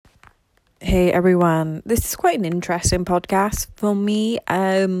Hey everyone, this is quite an interesting podcast for me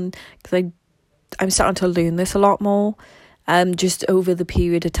because I'm starting to learn this a lot more just over the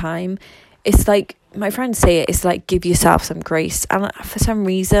period of time. It's like my friends say it's like give yourself some grace, and for some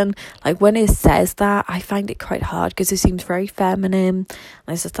reason like when it says that I find it quite hard because it seems very feminine,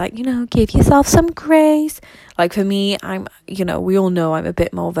 and it's just like, give yourself some grace. Like for me, I'm we all know I'm a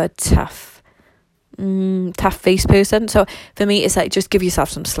bit more of a tough face person, so for me it's like just give yourself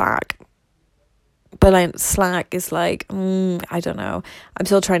some slack. But like slack is like, I don't know. I'm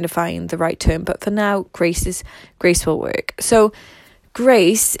still trying to find the right term. But for now, grace will work. So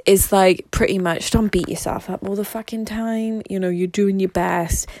grace is like pretty much don't beat yourself up all the fucking time. You're doing your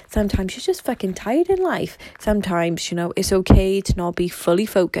best. Sometimes you're just fucking tired in life. Sometimes, it's okay to not be fully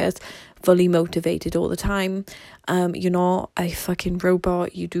focused, fully motivated all the time. You're not a fucking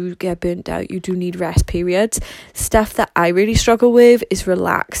robot. You do get burnt out. You do need rest periods. Stuff that I really struggle with is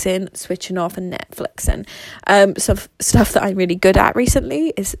relaxing, switching off and Netflixing. Some stuff that I'm really good at recently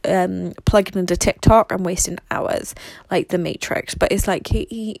is plugging into TikTok and wasting hours like the Matrix. But it's like,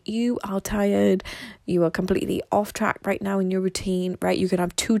 Katie, you are tired. You are completely off track right now in your routine, right? You can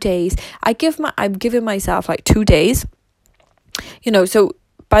have 2 days. I'm giving myself like 2 days. So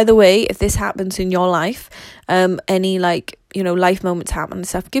by the way, if this happens in your life, any life moments happen and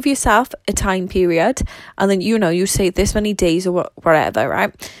stuff, give yourself a time period, and then you say this many days or whatever,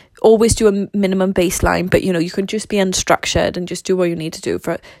 right? Always do a minimum baseline, but you can just be unstructured and just do what you need to do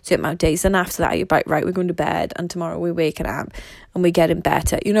for a certain amount of days. And after that, you're like, right, we're going to bed, and tomorrow we're waking up and we're getting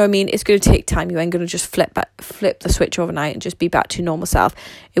better. You know what I mean? It's going to take time. You ain't going to just flip the switch overnight and just be back to your normal self.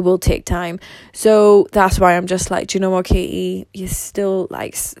 It will take time. So that's why I'm just like, do you know what, Katie? You're still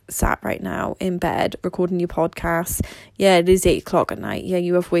like sat right now in bed recording your podcast. Yeah, it is 8:00 at night. Yeah,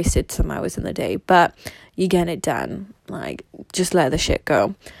 you have wasted some hours in the day, but you get it done. Like, just let the shit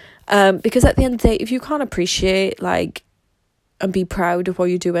go. Because at the end of the day, if you can't appreciate and be proud of what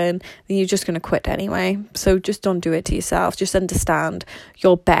you're doing, then you're just going to quit anyway. So just don't do it to yourself. Just understand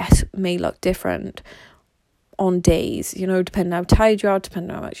your best may look different on days, depending on how tired you are,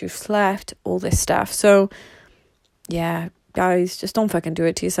 depending on how much you've slept, all this stuff. So yeah, guys, just don't fucking do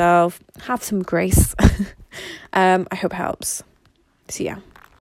it to yourself. Have some grace. I hope it helps. See ya.